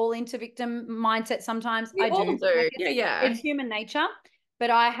do fall into victim mindset sometimes. We I all do. Like do. Yeah, yeah. it's human nature, but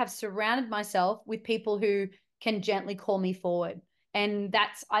I have surrounded myself with people who can gently call me forward. And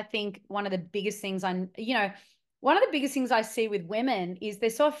that's, I think, one of the biggest things one of the biggest things I see with women is they're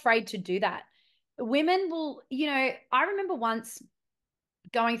so afraid to do that. Women will, I remember once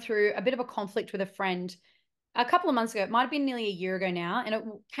going through a bit of a conflict with a friend a couple of months ago. It might have been nearly a year ago now. And it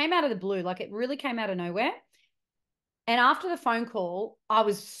came out of the blue. Like it really came out of nowhere. And after the phone call, I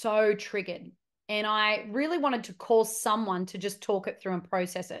was so triggered. And I really wanted to call someone to just talk it through and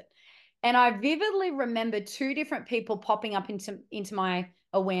process it. And I vividly remember two different people popping up into my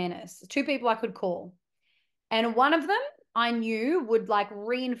awareness, two people I could call. And one of them I knew would like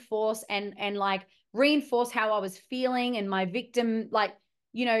reinforce and like reinforce how I was feeling and my victim, like,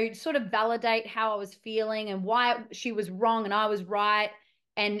 you know, sort of validate how I was feeling and why she was wrong and I was right,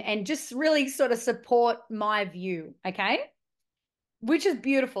 and just really sort of support my view. Okay. Which is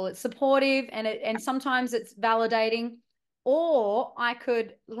beautiful. It's supportive and sometimes it's validating. Or I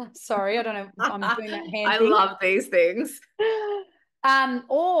could, sorry, I don't know if I'm doing that hand I thing. love these things.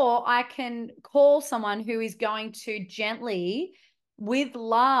 Or I can call someone who is going to gently, with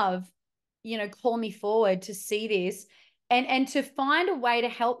love, you know, call me forward to see this and to find a way to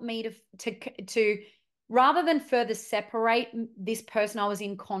help me to rather than further separate this person I was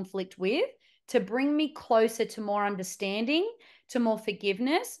in conflict with, to bring me closer to more understanding, to more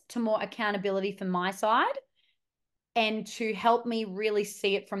forgiveness, to more accountability from my side, and to help me really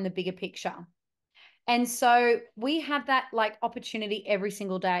see it from the bigger picture. And so we have that like opportunity every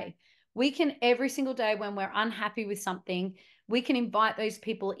single day. We can every single day when we're unhappy with something, we can invite those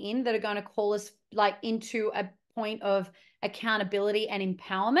people in that are going to call us like into a point of accountability and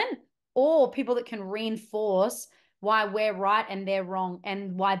empowerment, or people that can reinforce why we're right and they're wrong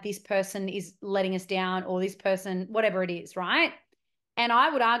and why this person is letting us down or this person, whatever it is, right? And I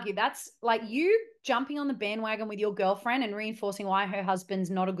would argue that's like you jumping on the bandwagon with your girlfriend and reinforcing why her husband's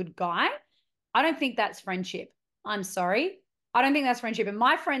not a good guy. I don't think that's friendship. I'm sorry. I don't think that's friendship. And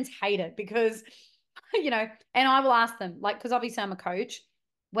my friends hate it because, you know, and I will ask them, like, because obviously I'm a coach.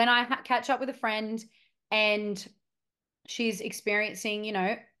 When I catch up with a friend and she's experiencing, you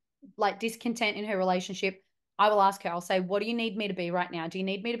know, like discontent in her relationship, I will ask her, I'll say, what do you need me to be right now? Do you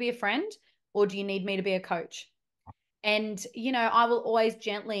need me to be a friend or do you need me to be a coach? And, you know, I will always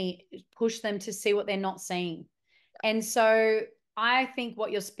gently push them to see what they're not seeing. And so I think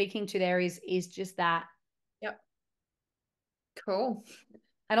what you're speaking to there is just that. Yep. Cool.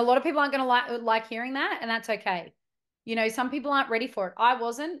 And a lot of people aren't going to like hearing that, and that's okay. You know, some people aren't ready for it. I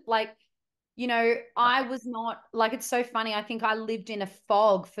wasn't like, you know, I was not like, it's so funny. I think I lived in a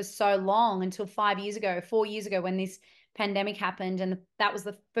fog for so long until 5 years ago, 4 years ago, when this pandemic happened. And that was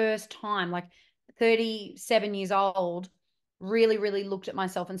the first time, like 37 years old, really, really looked at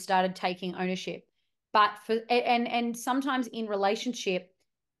myself and started taking ownership. But and sometimes in relationship,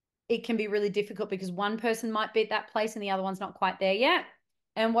 it can be really difficult because one person might be at that place and the other one's not quite there yet.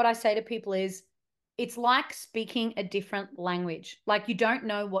 And what I say to people is, it's like speaking a different language. Like you don't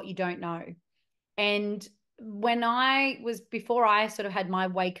know what you don't know. And before I sort of had my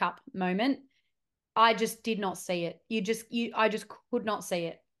wake up moment, I just did not see it. I just could not see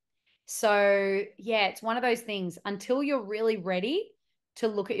it. So yeah, it's one of those things until you're really ready to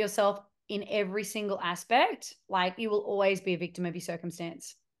look at yourself in every single aspect, like you will always be a victim of your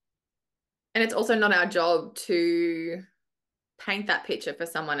circumstance. And it's also not our job to paint that picture for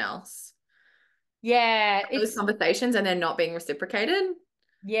someone else. Yeah, Those conversations and they're not being reciprocated.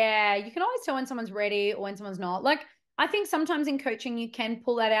 yeah, you can always tell when someone's ready or when someone's not. Like, I think sometimes in coaching you can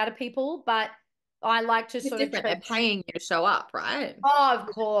pull that out of people, but I like to It's sort of different. They're tread. paying you to show up, right? Oh, of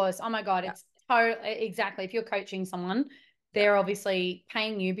course. Oh my God, Yeah. it's totally exactly. If you're coaching someone, Yeah. they're obviously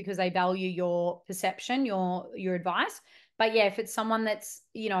paying you because they value your perception, your advice. But yeah, if it's someone that's,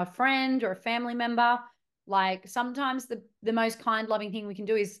 you know, a friend or a family member, like sometimes the most kind, loving thing we can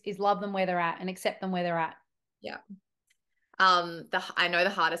do is love them where they're at and accept them where they're at. Yeah. I know the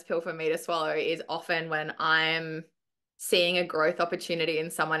hardest pill for me to swallow is often when I'm seeing a growth opportunity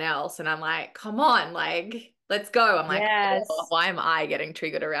in someone else and I'm like, come on, like, let's go. I'm like, oh, Yes. why am I getting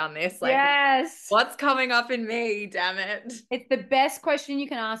triggered around this? Like, Yes. what's coming up in me? Damn it. It's the best question you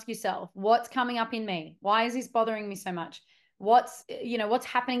can ask yourself. What's coming up in me? Why is this bothering me so much? What's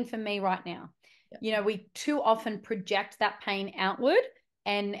happening for me right now? Yeah. You know, we too often project that pain outward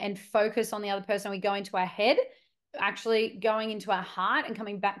and focus on the other person. We go into our head. Actually, going into our heart and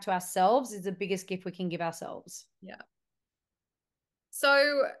coming back to ourselves is the biggest gift we can give ourselves. Yeah.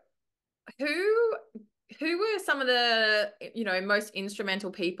 So who who were some of the, most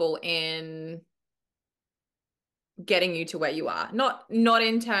instrumental people in getting you to where you are? Not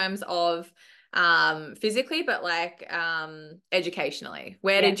in terms of physically, but like educationally.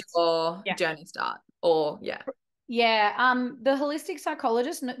 Where did Yes. your Yeah. journey start? Or yeah. Yeah, the holistic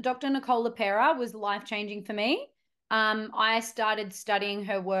psychologist, Dr. Nicole LePera, was life-changing for me. I started studying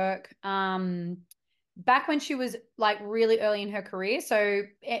her work back when she was like really early in her career. So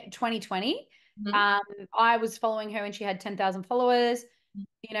 2020, Mhm. um, I was following her and she had 10,000 followers,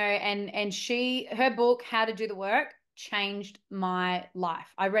 you know, and her book, How to Do the Work, changed my life.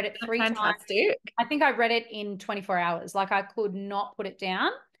 I read it That's 3 times. fantastic. I think I read it in 24 hours. Like I could not put it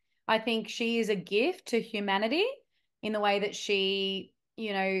down. I think she is a gift to humanity in the way that she,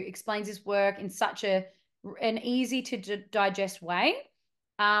 you know, explains this work in such a an easy to digest way.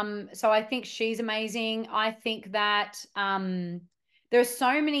 So I think she's amazing. I think that there are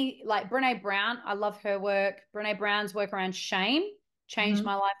so many, like Brene Brown. I love her work. Brene Brown's work around shame changed Mhm.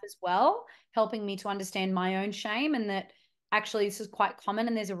 my life as well, helping me to understand my own shame, and that actually this is quite common.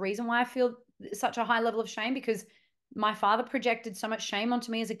 And there's a reason why I feel such a high level of shame, because my father projected so much shame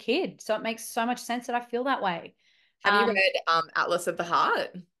onto me as a kid. So it makes so much sense that I feel that way. Have you Um, read Atlas of the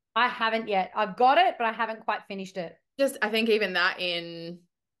Heart? I haven't yet. I've got it, but I haven't quite finished it. Just, I think even that in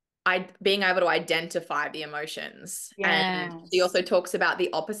being able to identify the emotions. And she Yes. also talks about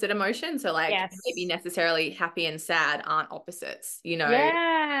the opposite emotion. So like maybe Yes. necessarily happy and sad aren't opposites, you know, but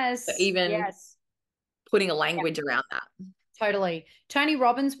Yes. even Yes. putting a language around that. Totally. Tony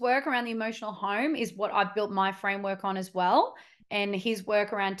Robbins' work around the emotional home is what I've built my framework on as well. And his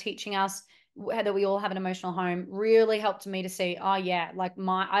work around teaching us that we all have an emotional home really helped me to see, oh yeah, like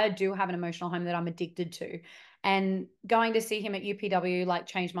I do have an emotional home that I'm addicted to. And going to see him at UPW like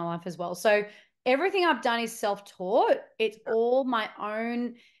changed my life as well. So everything I've done is self-taught. It's all my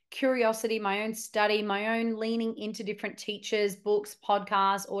own curiosity, my own study, my own leaning into different teachers, books,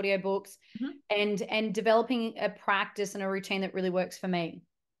 podcasts, audiobooks, Mhm. and developing a practice and a routine that really works for me.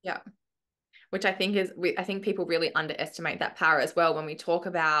 Yeah. Which I think I think people really underestimate that power as well when we talk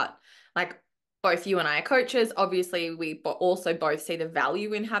about, like, both you and I are coaches. Obviously, we also both see the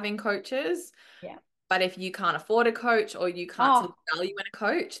value in having coaches. Yeah. But if you can't afford a coach or you can't see Oh, the value in a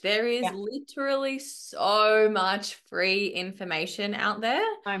coach, there is yeah, literally so much free information out there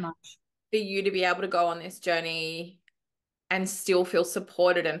so much. for you to be able to go on this journey and still feel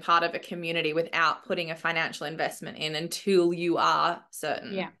supported and part of a community without putting a financial investment in until you are Yeah,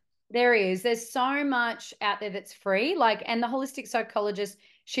 certain. there is. There's so much out there that's free. Like, and the holistic psychologist,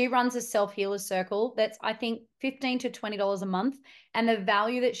 she runs a self-healer circle that's, I think, $15 to $20 a month. And the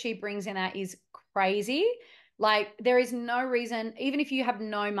value that she brings in that is crazy. Like, there is no reason, even if you have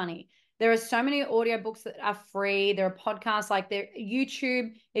no money, there are so many audiobooks that are free. There are podcasts, like there,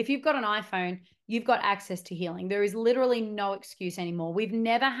 YouTube. If you've got an iPhone, you've got access to healing. There is literally no excuse anymore. We've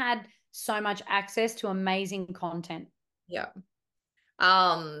never had so much access to amazing content. Yeah.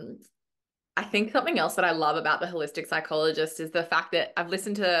 Um, I think something else that I love about the holistic psychologist is the fact that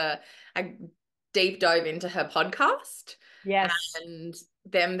I deep dove into her podcast Yes. and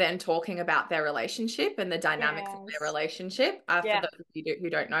them then talking about their relationship and the dynamics of their Yes. relationship. For Yeah. those of you who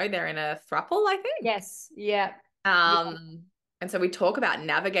don't know, they're in a throuple, I think. Yes. Yeah. Yeah. Um, and so we talk about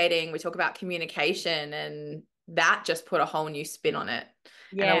navigating, we talk about communication, and that just put a whole new spin on it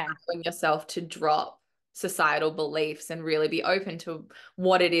and Yeah. allowing yourself to drop societal beliefs and really be open to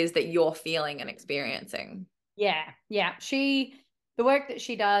what it is that you're feeling and experiencing. Yeah. Yeah. The work that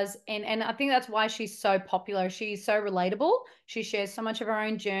she does, and I think that's why she's so popular. She's so relatable. She shares so much of her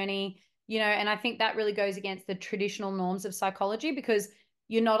own journey, and I think that really goes against the traditional norms of psychology, because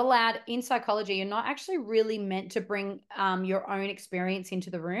you're not allowed in psychology, you're not actually really meant to bring your own experience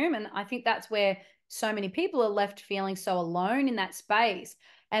into the room. And I think that's where so many people are left feeling so alone in that space.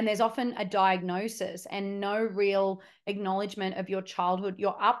 And there's often a diagnosis and no real acknowledgement of your childhood,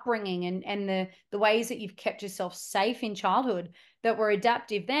 your upbringing, and the ways that you've kept yourself safe in childhood that were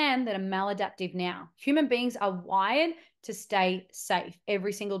adaptive then that are maladaptive now. Human beings are wired to stay safe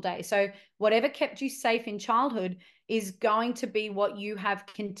every single day. So whatever kept you safe in childhood is going to be what you have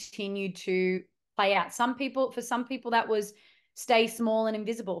continued to play out. For some people, that was stay small and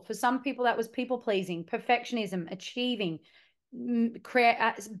invisible. For some people, that was people pleasing, perfectionism, achieving, create,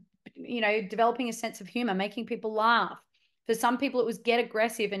 developing a sense of humor, making people laugh. For some people, it was get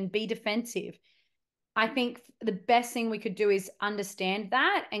aggressive and be defensive. I think the best thing we could do is understand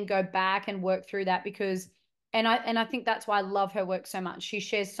that and go back and work through that, because and I think that's why I love her work so much. She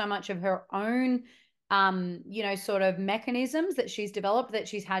shares so much of her own sort of mechanisms that she's developed that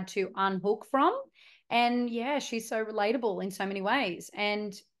she's had to unhook from. And yeah, she's so relatable in so many ways.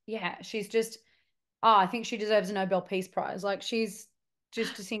 And yeah, she's just I think she deserves a Nobel Peace Prize. Like, she's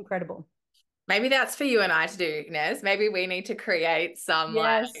just incredible. Maybe that's for you and I to do, Nez. Maybe we need to create some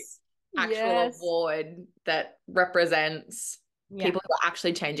like Yes. actual Yes. award that represents Yeah. people who are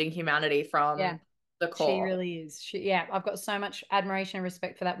actually changing humanity Yeah. from the She core. really is. Yeah, I've got so much admiration and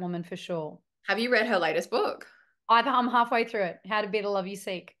respect for that woman for sure. Have you read her latest book? I'm halfway through it. How to Beat a Love You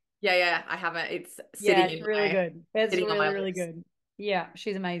Seek. Yeah, yeah, I haven't. It's Yeah, it's really good. It's sitting on really, my really list. good. Yeah,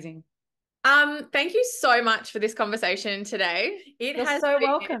 she's amazing. Thank you so much for this conversation today. It You're has so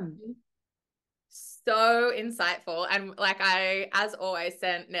welcome. been so insightful. And like as always,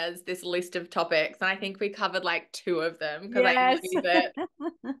 sent Nez this list of topics, and I think we covered like two of them because I Yes. knew that.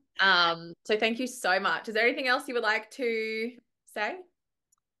 So thank you so much. Is there anything else you would like to say?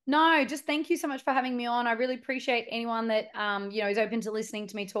 No, just thank you so much for having me on. I really appreciate anyone that is open to listening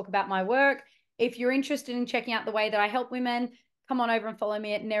to me talk about my work. If you're interested in checking out the way that I help women, come on over and follow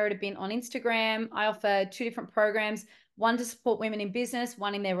me at Nerida Bint on Instagram. I offer two different programs, one to support women in business,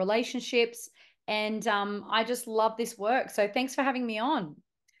 one in their relationships. And I just love this work. So thanks for having me on.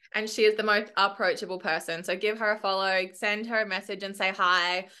 And she is the most approachable person. So give her a follow, send her a message and say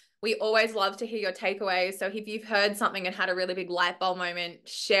hi. We always love to hear your takeaways. So if you've heard something and had a really big light bulb moment,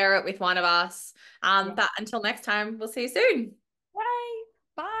 share it with one of us. But until next time, we'll see you soon. Bye.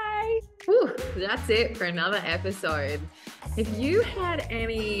 Bye. Whew, that's it for another episode. If you had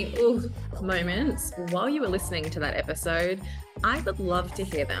any moments while you were listening to that episode, I would love to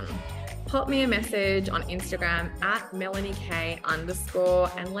hear them. Pop me a message on Instagram at MelanieK_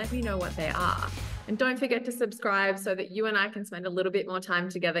 and let me know what they are. And don't forget to subscribe so that you and I can spend a little bit more time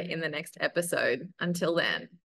together in the next episode. Until then.